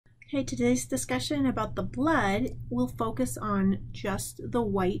Okay, today's discussion about the blood will focus on just the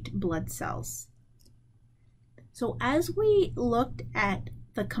white blood cells. So as we looked at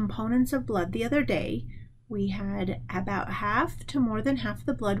the components of blood the other day, we had about half to more than half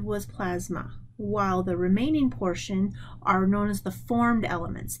the blood was plasma, while the remaining portion are known as the formed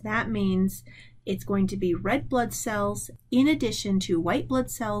elements. That means it's going to be red blood cells in addition to white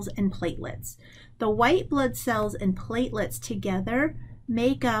blood cells and platelets. The white blood cells and platelets together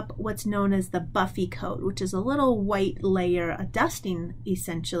make up what's known as the buffy coat, which is a little white layer, a dusting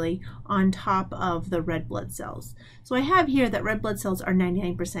essentially, on top of the red blood cells. So I have here that red blood cells are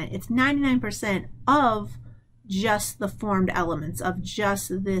 99%. It's 99% of just the formed elements of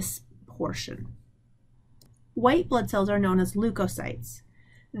just this portion. White blood cells are known as leukocytes.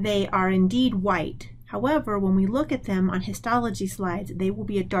 They are indeed white. However, when we look at them on histology slides, they will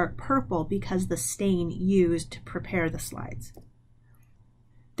be a dark purple because the stain used to prepare the slides.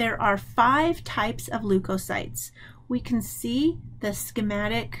 There are 5 types of leukocytes. We can see the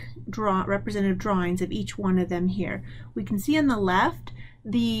schematic representative drawings of each one of them here. We can see on the left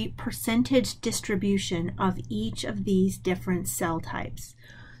the percentage distribution of each of these different cell types.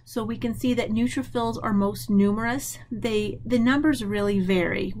 So we can see that neutrophils are most numerous. The numbers really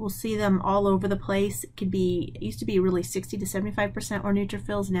vary. We'll see them all over the place. It used to be really 60 to 75% were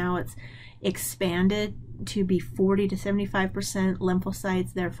neutrophils. Now it's expanded to be 40 to 75%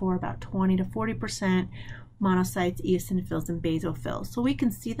 lymphocytes, therefore about 20 to 40% monocytes, eosinophils, and basophils. So we can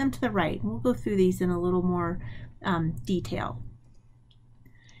see them to the right. We'll go through these in a little more detail.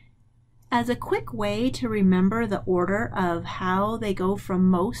 As a quick way to remember the order of how they go from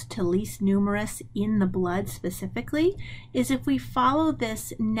most to least numerous in the blood specifically is if we follow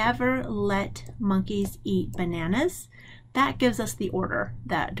this never let monkeys eat bananas. That gives us the order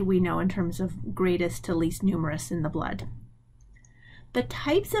that we know in terms of greatest to least numerous in the blood. The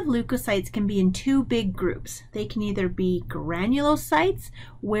types of leukocytes can be in 2 big groups. They can either be granulocytes,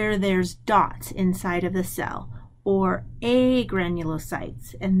 where there's dots inside of the cell, or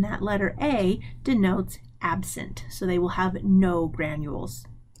agranulocytes, and that letter A denotes absent, so they will have no granules.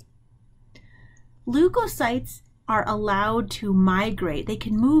 Leukocytes are allowed to migrate. They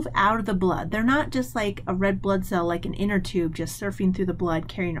can move out of the blood. They're not just like a red blood cell, like an inner tube just surfing through the blood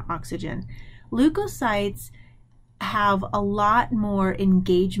carrying oxygen. Leukocytes have a lot more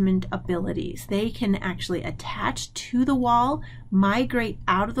engagement abilities. They can actually attach to the wall, migrate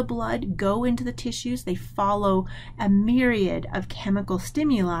out of the blood, go into the tissues. They follow a myriad of chemical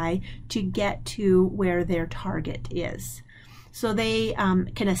stimuli to get to where their target is. So they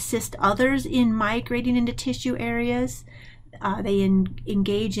can assist others in migrating into tissue areas. They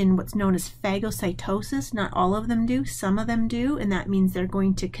engage in what's known as phagocytosis. Not all of them do, some of them do, and that means they're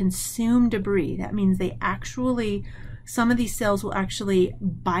going to consume debris. That means some of these cells will actually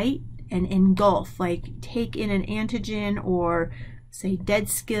bite and engulf, like take in an antigen or say dead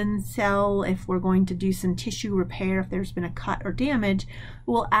skin cell. If we're going to do some tissue repair, if there's been a cut or damage,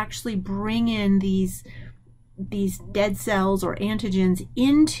 we'll actually bring in these dead cells or antigens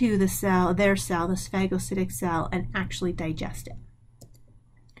into the cell, this phagocytic cell, and actually digest it.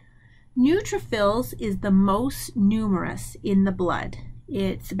 Neutrophils is the most numerous in the blood.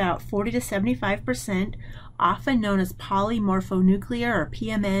 It's about 40 to 75%, often known as polymorphonuclear or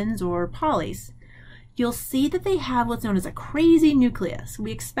PMNs or polys. You'll see that they have what's known as a crazy nucleus.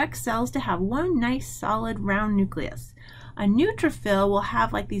 We expect cells to have one nice solid round nucleus. A neutrophil will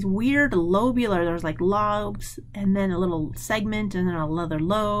have like these weird lobular, there's like lobes and then a little segment and then another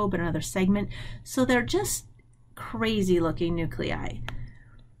lobe and another segment. So they're just crazy looking nuclei.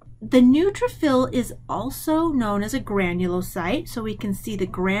 The neutrophil is also known as a granulocyte, so we can see the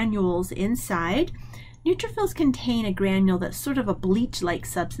granules inside. Neutrophils contain a granule that's sort of a bleach-like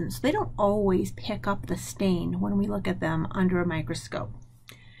substance. They don't always pick up the stain when we look at them under a microscope.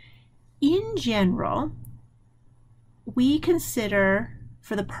 In general, we consider,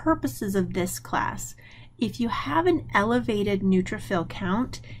 for the purposes of this class, if you have an elevated neutrophil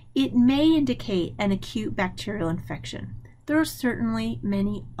count, it may indicate an acute bacterial infection. There are certainly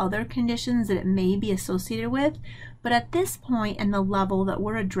many other conditions that it may be associated with, but at this point and the level that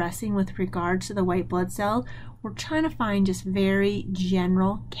we're addressing with regards to the white blood cell, we're trying to find just very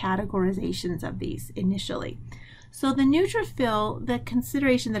general categorizations of these initially. So the neutrophil, the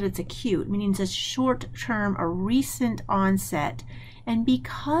consideration that it's acute, meaning it's a short-term, a recent onset, and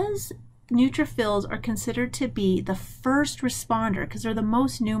because neutrophils are considered to be the first responder, because they're the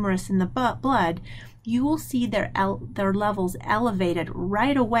most numerous in the blood, you will see their levels elevated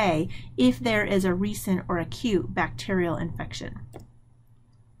right away if there is a recent or acute bacterial infection.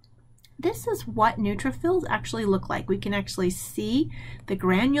 this is what neutrophils actually look like. We can actually see the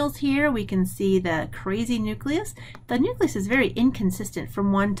granules here. We can see the crazy nucleus. The nucleus is very inconsistent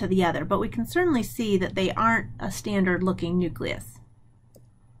from one to the other, but we can certainly see that they aren't a standard looking nucleus.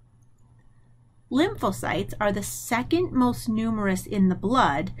 Lymphocytes are the second most numerous in the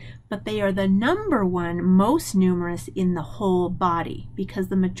blood, but they are the #1 most numerous in the whole body because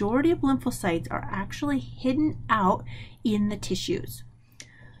the majority of lymphocytes are actually hidden out in the tissues.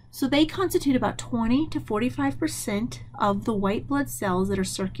 So they constitute about 20 to 45% of the white blood cells that are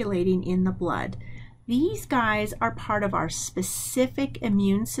circulating in the blood. These guys are part of our specific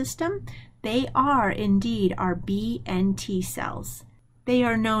immune system. They are indeed our B and T cells. They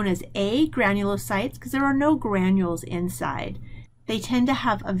are known as A granulocytes because there are no granules inside. They tend to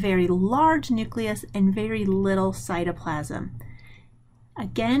have a very large nucleus and very little cytoplasm.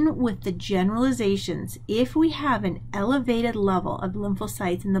 Again, with the generalizations, if we have an elevated level of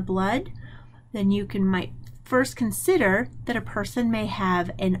lymphocytes in the blood, then you might first consider that a person may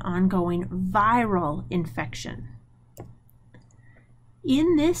have an ongoing viral infection.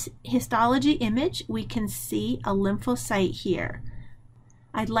 In this histology image, we can see a lymphocyte here.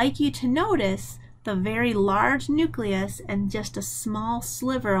 I'd like you to notice the very large nucleus and just a small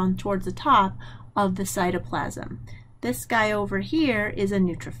sliver on towards the top of the cytoplasm. This guy over here is a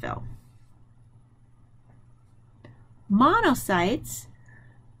neutrophil. Monocytes,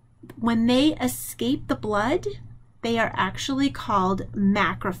 when they escape the blood, they are actually called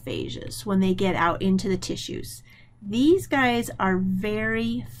macrophages when they get out into the tissues. These guys are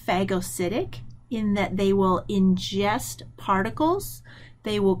very phagocytic in that they will ingest particles.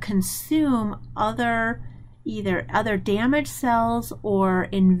 They will consume either other damaged cells or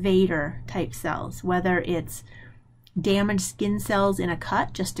invader type cells, whether it's damaged skin cells in a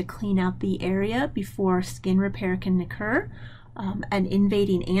cut just to clean out the area before skin repair can occur, an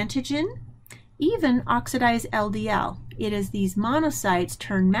invading antigen, even oxidized LDL. It is these monocytes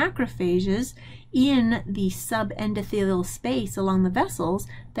turned macrophages in the subendothelial space along the vessels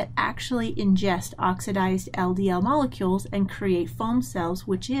that actually ingest oxidized LDL molecules and create foam cells,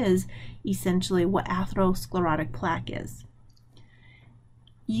 which is essentially what atherosclerotic plaque is.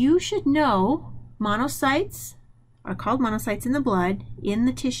 You should know monocytes are called monocytes in the blood. In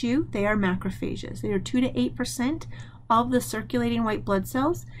the tissue, they are macrophages. They are 2 to 8% of the circulating white blood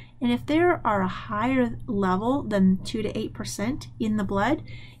cells, and if there are a higher level than 2 to 8% in the blood,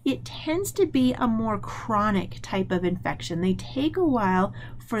 it tends to be a more chronic type of infection. They take a while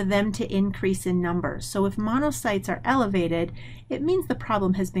for them to increase in numbers. So if monocytes are elevated, it means the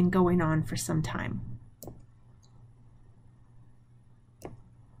problem has been going on for some time.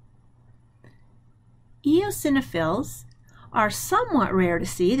 Eosinophils are somewhat rare to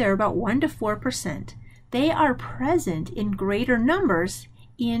see. They're about 1 to 4%. They are present in greater numbers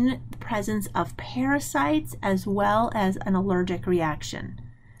in the presence of parasites as well as an allergic reaction.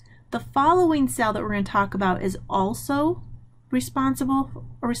 The following cell that we're going to talk about is also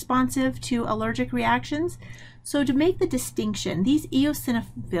responsive to allergic reactions. So to make the distinction, these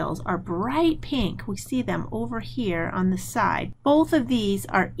eosinophils are bright pink. We see them over here on the side. Both of these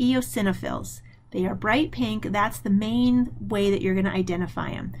are eosinophils. They are bright pink. That's the main way that you're going to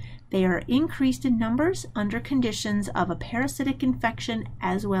identify them. They are increased in numbers under conditions of a parasitic infection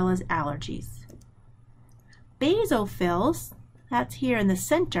as well as allergies. Basophils, that's here in the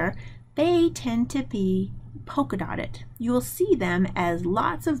center, they tend to be polka dotted. You will see them as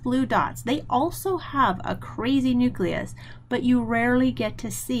lots of blue dots. They also have a crazy nucleus, but you rarely get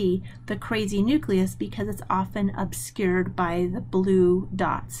to see the crazy nucleus because it's often obscured by the blue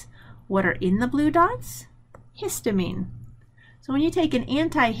dots. What are in the blue dots? Histamine. So when you take an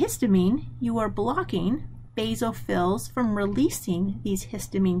antihistamine, you are blocking basophils from releasing these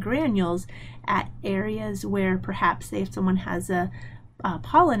histamine granules at areas where perhaps if someone has a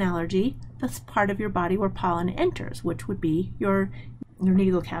pollen allergy, that's part of your body where pollen enters, which would be your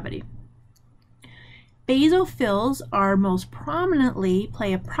nasal cavity. Basophils are most prominently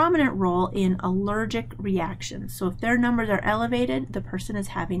play a prominent role in allergic reactions. So if their numbers are elevated, the person is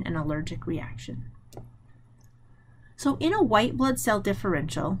having an allergic reaction. So in a white blood cell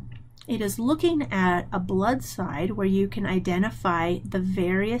differential, it is looking at a blood side where you can identify the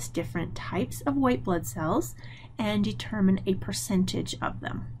various different types of white blood cells and determine a percentage of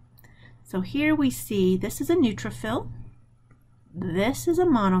them. So here we see this is a neutrophil, this is a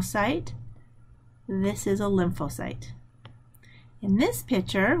monocyte, this is a lymphocyte. In this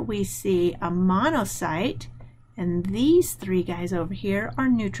picture, we see a monocyte, and these three guys over here are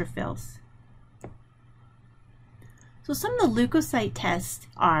neutrophils. So some of the leukocyte tests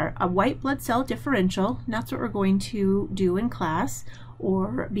are a white blood cell differential, and that's what we're going to do in class,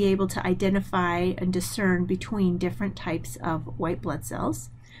 or be able to identify and discern between different types of white blood cells.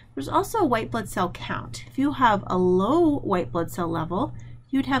 There's also a white blood cell count. If you have a low white blood cell level,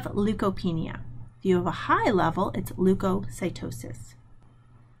 you'd have leukopenia. If you have a high level, it's leukocytosis.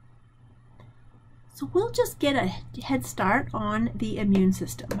 So we'll just get a head start on the immune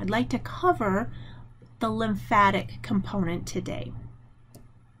system. I'd like to cover the lymphatic component today.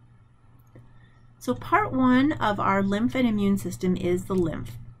 So part one of our lymph and immune system is the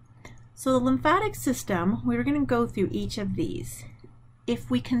lymph. So the lymphatic system, we're going to go through each of these. If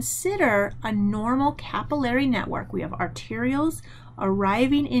we consider a normal capillary network, we have arterioles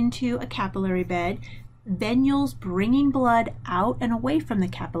arriving into a capillary bed, venules bringing blood out and away from the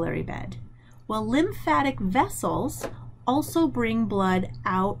capillary bed. Well, lymphatic vessels also bring blood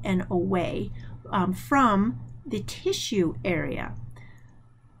out and away from the tissue area.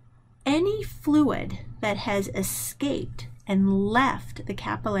 Any fluid that has escaped and left the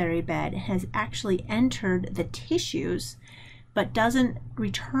capillary bed has actually entered the tissues but doesn't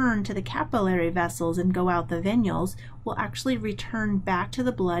return to the capillary vessels and go out the venules will actually return back to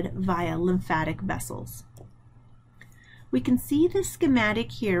the blood via lymphatic vessels. We can see the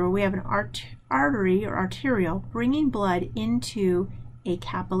schematic here where we have an artery or arteriole bringing blood into a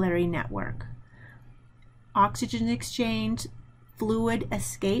capillary network. Oxygen exchange, fluid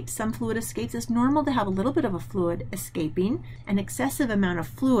escapes. Some fluid escapes. It's normal to have a little bit of a fluid escaping. An excessive amount of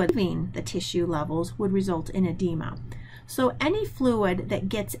fluid leaving the tissue levels would result in edema. So any fluid that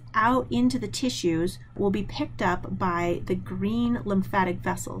gets out into the tissues will be picked up by the green lymphatic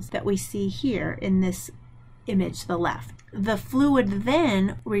vessels that we see here in this image to the left. The fluid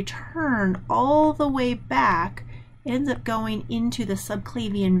then return all the way back, ends up going into the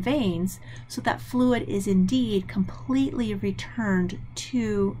subclavian veins, so that fluid is indeed completely returned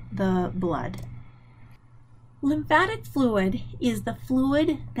to the blood. Lymphatic fluid is the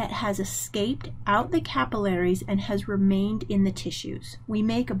fluid that has escaped out the capillaries and has remained in the tissues. We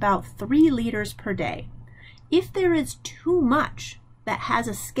make about 3 liters per day. If there is too much that has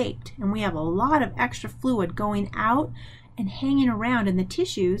escaped and we have a lot of extra fluid going out and hanging around in the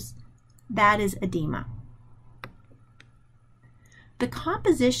tissues, that is edema. The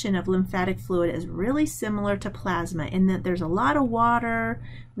composition of lymphatic fluid is really similar to plasma in that there's a lot of water,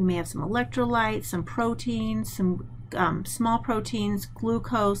 we may have some electrolytes, some proteins, some small proteins,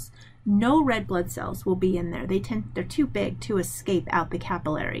 glucose. No red blood cells will be in there. They're too big to escape out the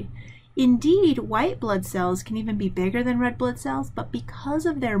capillary. Indeed, white blood cells can even be bigger than red blood cells, but because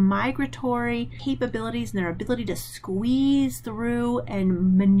of their migratory capabilities and their ability to squeeze through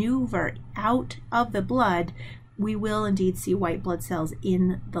and maneuver out of the blood, we will indeed see white blood cells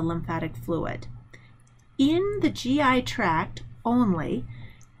in the lymphatic fluid. In the GI tract only,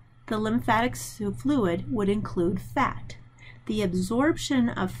 the lymphatic fluid would include fat. The absorption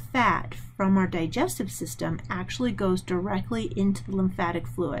of fat from our digestive system actually goes directly into the lymphatic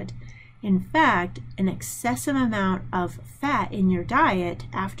fluid. In fact, an excessive amount of fat in your diet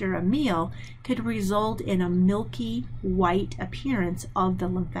after a meal could result in a milky white appearance of the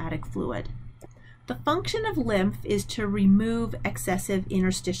lymphatic fluid. The function of lymph is to remove excessive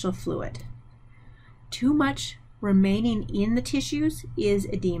interstitial fluid. Too much remaining in the tissues is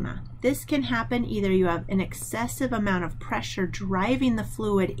edema. This can happen either you have an excessive amount of pressure driving the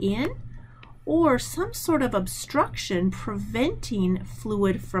fluid in, or some sort of obstruction preventing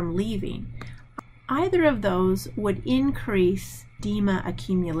fluid from leaving. Either of those would increase edema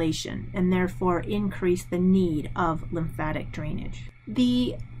accumulation and therefore increase the need of lymphatic drainage.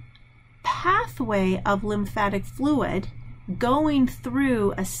 The pathway of lymphatic fluid going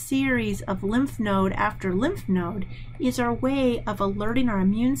through a series of lymph node after lymph node is our way of alerting our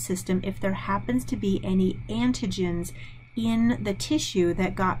immune system if there happens to be any antigens in the tissue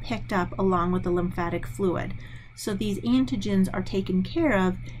that got picked up along with the lymphatic fluid. So these antigens are taken care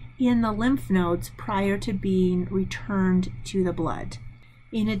of in the lymph nodes prior to being returned to the blood.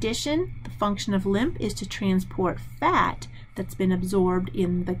 In addition, the function of lymph is to transport fat that's been absorbed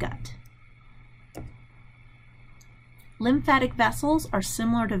in the gut. Lymphatic vessels are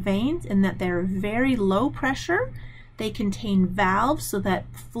similar to veins in that they're very low pressure. They contain valves so that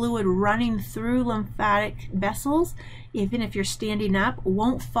fluid running through lymphatic vessels, even if you're standing up,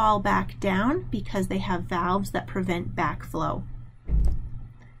 won't fall back down because they have valves that prevent backflow.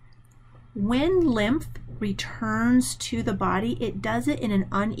 When lymph returns to the body, it does it in an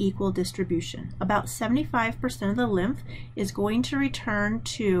unequal distribution. About 75% of the lymph is going to return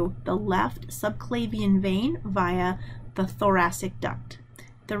to the left subclavian vein via the thoracic duct.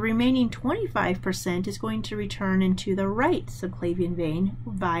 The remaining 25% is going to return into the right subclavian vein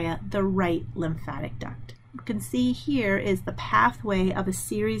via the right lymphatic duct. you can see here is the pathway of a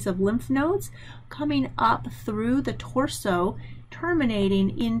series of lymph nodes coming up through the torso,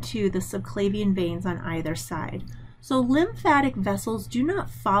 terminating into the subclavian veins on either side. So lymphatic vessels do not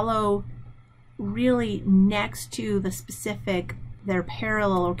follow really next to the specific, their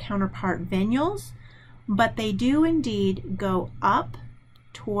parallel or counterpart venules, but they do indeed go up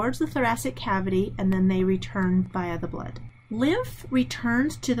towards the thoracic cavity and then they return via the blood. Lymph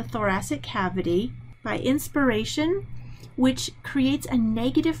returns to the thoracic cavity by inspiration, which creates a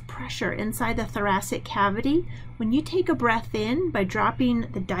negative pressure inside the thoracic cavity. When you take a breath in by dropping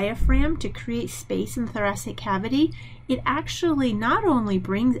the diaphragm to create space in the thoracic cavity, it actually not only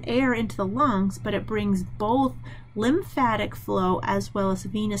brings air into the lungs, but it brings both lymphatic flow as well as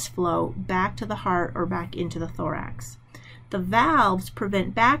venous flow back to the heart or back into the thorax. The valves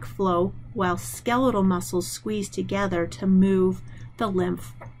prevent backflow while skeletal muscles squeeze together to move the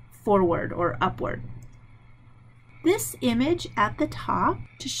lymph forward or upward. This image at the top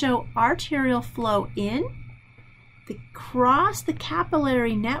to show arterial flow in, across the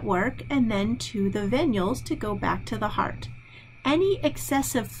capillary network, and then to the venules to go back to the heart. Any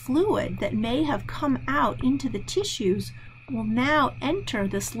excessive fluid that may have come out into the tissues will now enter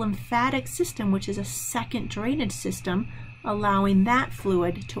this lymphatic system, which is a second drainage system, allowing that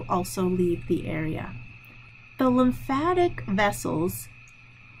fluid to also leave the area. The lymphatic vessels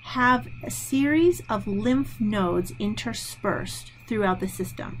have a series of lymph nodes interspersed throughout the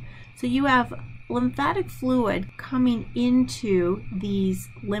system. So you have lymphatic fluid coming into these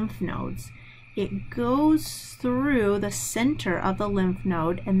lymph nodes. It goes through the center of the lymph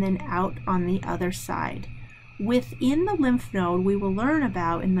node and then out on the other side. Within the lymph node, we will learn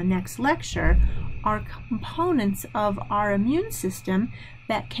about in the next lecture, are components of our immune system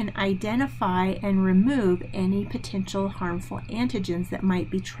that can identify and remove any potential harmful antigens that might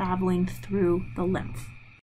be traveling through the lymph.